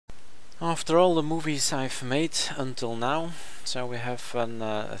After all the movies I've made until now, so we have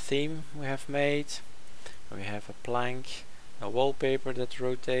a theme we have made, we have a plank, a wallpaper that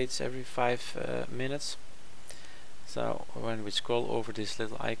rotates every 5 minutes. So when we scroll over this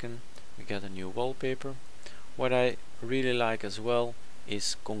little icon, we get a new wallpaper. What I really like as well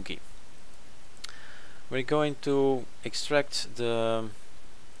is Conky. We're going to extract the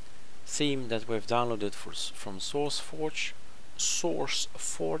theme that we've downloaded from SourceForge.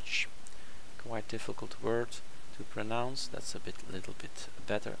 Quite difficult word to pronounce. That's little bit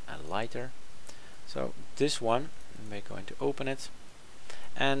better and lighter. So this one, we're going to open it,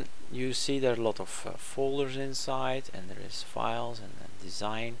 and you see there are a lot of folders inside, and there is files and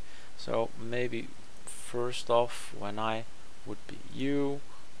design. So maybe first off, when I would be you,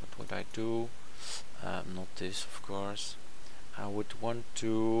 what would I do? Not this, of course. I would want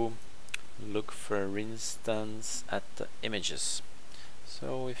to look, for instance, at the images.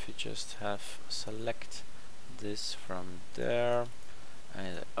 So if you just have select this from there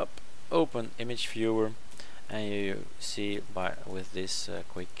and open image viewer, and you see with this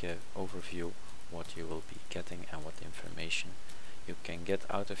quick overview what you will be getting and what information you can get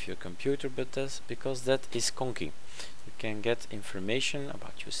out of your computer. But that's because that is Conky. You can get information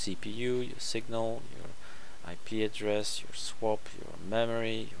about your CPU, your signal, your IP address, your swap, your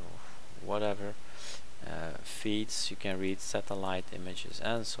memory, your whatever, feeds. You can read satellite images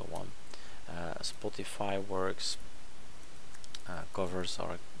and so on. Spotify works, covers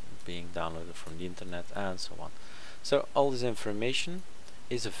are being downloaded from the internet and so on. So all this information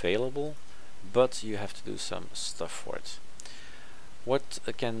is available, but you have to do some stuff for it. What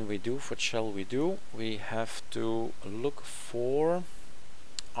can we do? What shall we do? We have to look for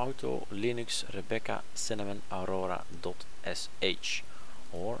auto linux rebecca cinnamon aurora.sh,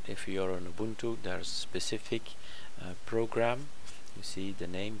 or if you are on Ubuntu, there's a specific program. You see the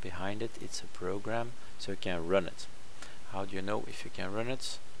name behind it, it's a program, so you can run it. How do you know if you can run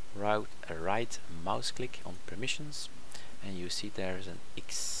it? Right mouse click on permissions, and you see there's an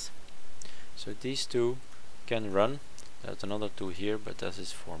X. So these two can run. There's another two here, but that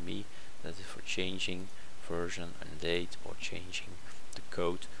is for me, that is for changing version and date, or changing the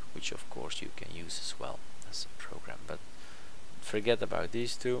code, which of course you can use as well as a program. But forget about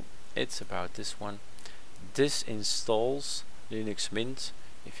these two, it's about this one. This installs Linux Mint.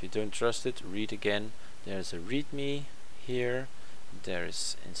 If you don't trust it, read again. There's a readme here, there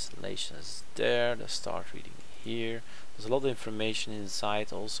is installations there, the start reading here. There's a lot of information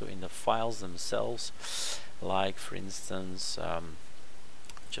inside, also in the files themselves, like for instance,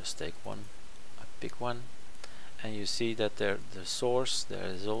 just take one, a big one, and you see that the source, there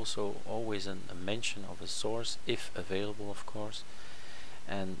is also always a mention of a source, if available of course,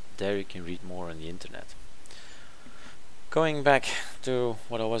 and there you can read more on the internet. Going back to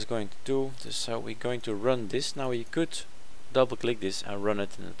what I was going to do, so we're going to run this. Now you could double click this and run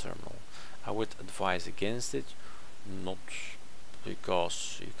it in the terminal. I would advise against it, not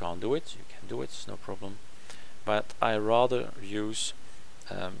because you can't do it, you can do it, it's no problem, but I rather use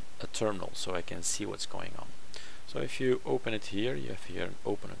a terminal so I can see what's going on. So if you open it here, you have here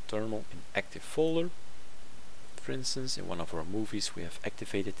open a terminal in active folder. For instance, in one of our movies we have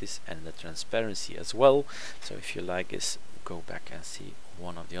activated this, and the transparency as well. So if you like this, go back and see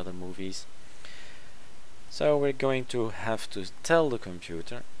one of the other movies. So we're going to have to tell the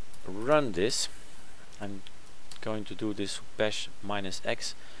computer, run this. I'm going to do this bash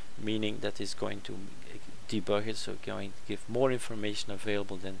 -x, meaning that is going to debug it, so going to give more information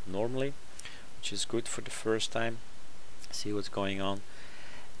available than normally, which is good for the first time. See what's going on.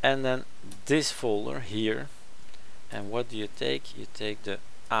 And then this folder here, and what do you take? You take the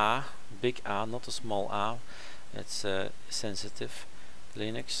A, big A, not a small a. It's sensitive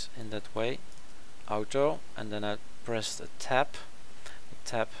Linux in that way. Auto, and then I press the tab. The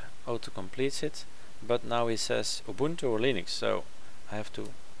tab auto completes it, but now it says Ubuntu or Linux, so I have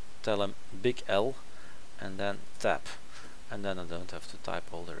to tell him big L and then tab, and then I don't have to type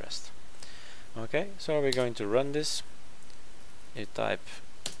all the rest. Okay, so we're going to run this. You type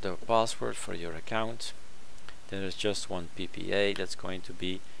the password for your account. There is just one PPA that's going to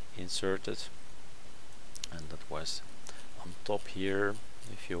be inserted, and that was on top here.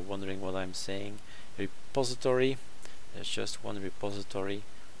 If you're wondering what I'm saying, repository, there's just one repository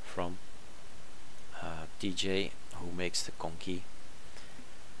from DJ who makes the Conky.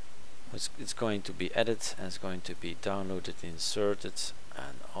 It's going to be edited and it's going to be downloaded, inserted,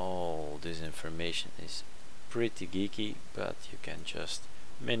 and all this information is pretty geeky, but you can just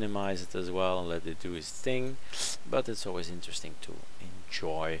minimize it as well and let it do its thing. But it's always interesting to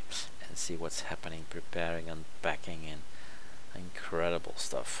enjoy and see what's happening, preparing, unpacking, and incredible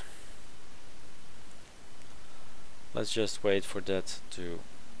stuff. Let's just wait for that to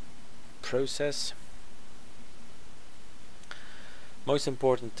process. Most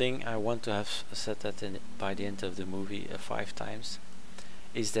important thing, I want to have said that by the end of the movie 5 times,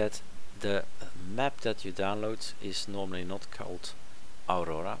 is that the map that you download is normally not called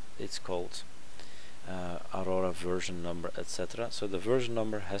Aurora, it's called Aurora version number, etc. So the version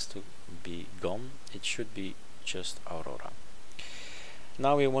number has to be gone, it should be just Aurora.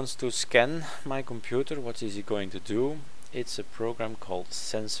 Now he wants to scan my computer. What is he going to do? It's a program called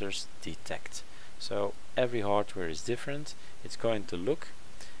Sensors Detect. So every hardware is different. It's going to look,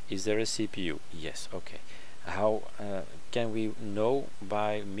 is there a CPU? Yes, okay. How can we know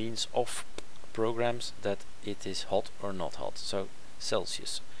by means of programs that it is hot or not hot? So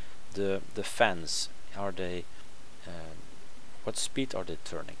Celsius, the fans, are they what speed are they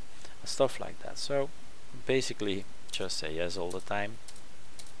turning, stuff like that. So basically just say yes all the time,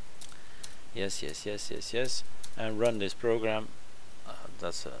 yes, yes, yes, yes, yes, and run this program.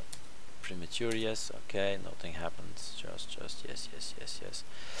 That's a premature yes. Okay, nothing happens, just yes, yes, yes, yes.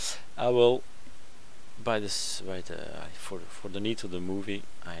 I will, for the need of the movie,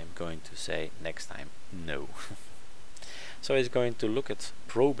 I am going to say next time no. So it's going to look at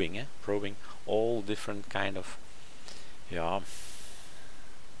probing all different kind of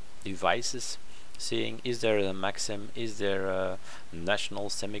devices, seeing is there a Maxim, is there a national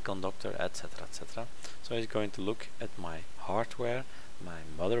semiconductor, etc, etc. So it's going to look at my hardware, my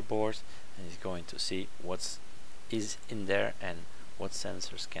motherboard, and it's going to see what is in there and what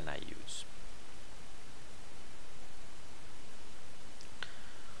sensors can I use.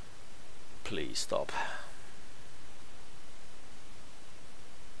 Please stop.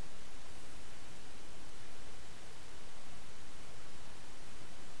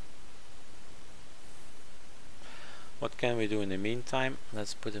 What can we do in the meantime?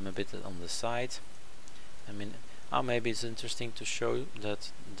 Let's put them a bit on the side. I mean, maybe it's interesting to show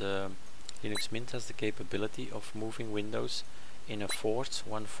that the Linux Mint has the capability of moving windows in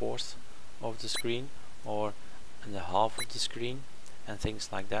 1/4 of the screen, or in the half of the screen, and things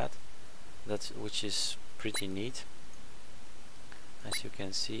like that. Which is pretty neat. As you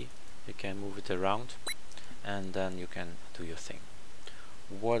can see, you can move it around, and then you can do your thing.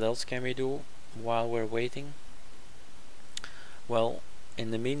 What else can we do while we're waiting? Well,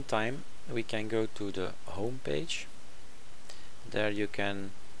 in the meantime, we can go to the home page. There you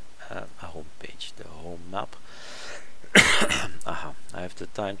can a home page, the home map. Aha, I have the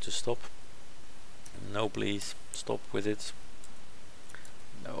time to stop. No, please stop with it.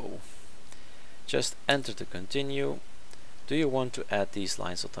 No, just enter to continue. Do you want to add these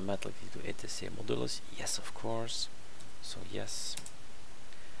lines automatically to etc modulus? Yes, of course. So yes,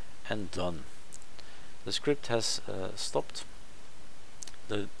 and done. The script has stopped.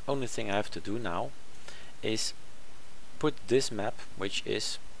 The only thing I have to do now is put this map, which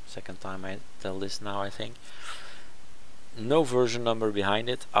is, second time I tell this now I think, no version number behind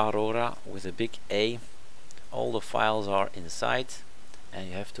it, Aurora with a big A. All the files are inside, and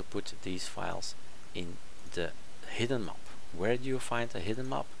you have to put these files in the hidden map. Where do you find a hidden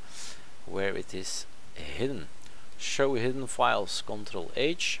map? Where it is hidden. Show hidden files, Ctrl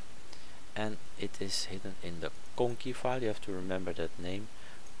H, and it is hidden in the Conky file. You have to remember that name,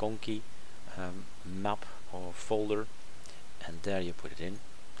 Conky map or folder, and there you put it in.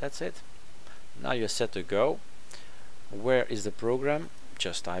 That's it. Now you're set to go. Where is the program?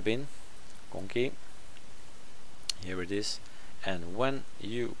 Just type in Conky. Here it is. And when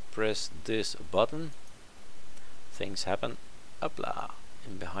you press this button, things happen. Upla,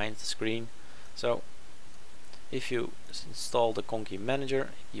 in behind the screen. So if you install the Conky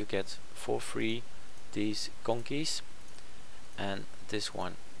manager, you get for free these Conkys, and this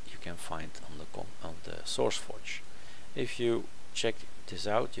one you can find on the SourceForge. If you check this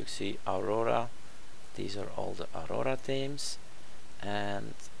out, you see Aurora. These are all the Aurora themes,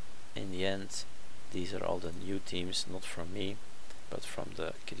 and in the end these are all the new themes, not from me but from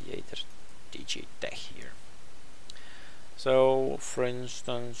the creator DJ Tech here. So for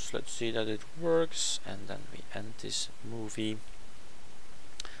instance, let's see that it works, and then we end this movie.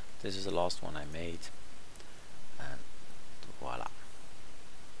 This is the last one I made, and voila.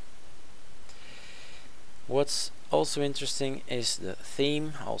 What's also interesting is the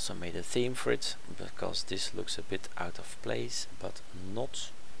theme. I also made a theme for it, because this looks a bit out of place, but not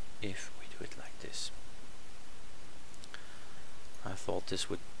if we do it like this. I thought this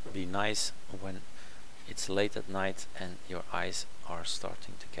would be nice when it's late at night and your eyes are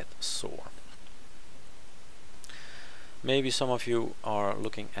starting to get sore. Maybe some of you are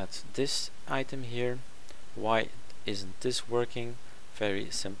looking at this item here. Why isn't this working? Very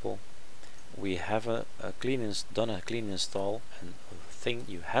simple. we have done a clean install, and the thing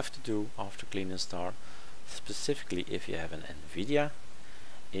you have to do after clean install, specifically if you have an Nvidia,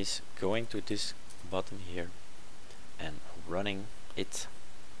 is going to this button here and running it.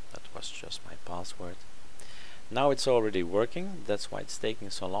 That was just my password. Now it's already working, that's why it's taking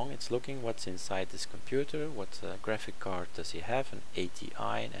so long. It's looking what's inside this computer, what graphic card does he have, an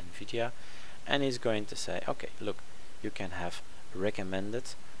ATI, an Nvidia, and he's going to say, okay, look, you can have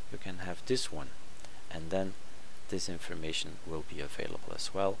recommended, you can have this one, and then this information will be available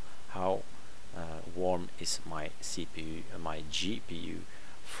as well. How warm is my CPU, my GPU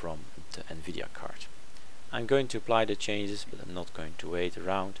from the Nvidia card. I'm going to apply the changes, but I'm not going to wait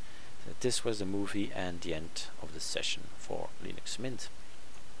around. So this was the movie and the end of the session for Linux Mint.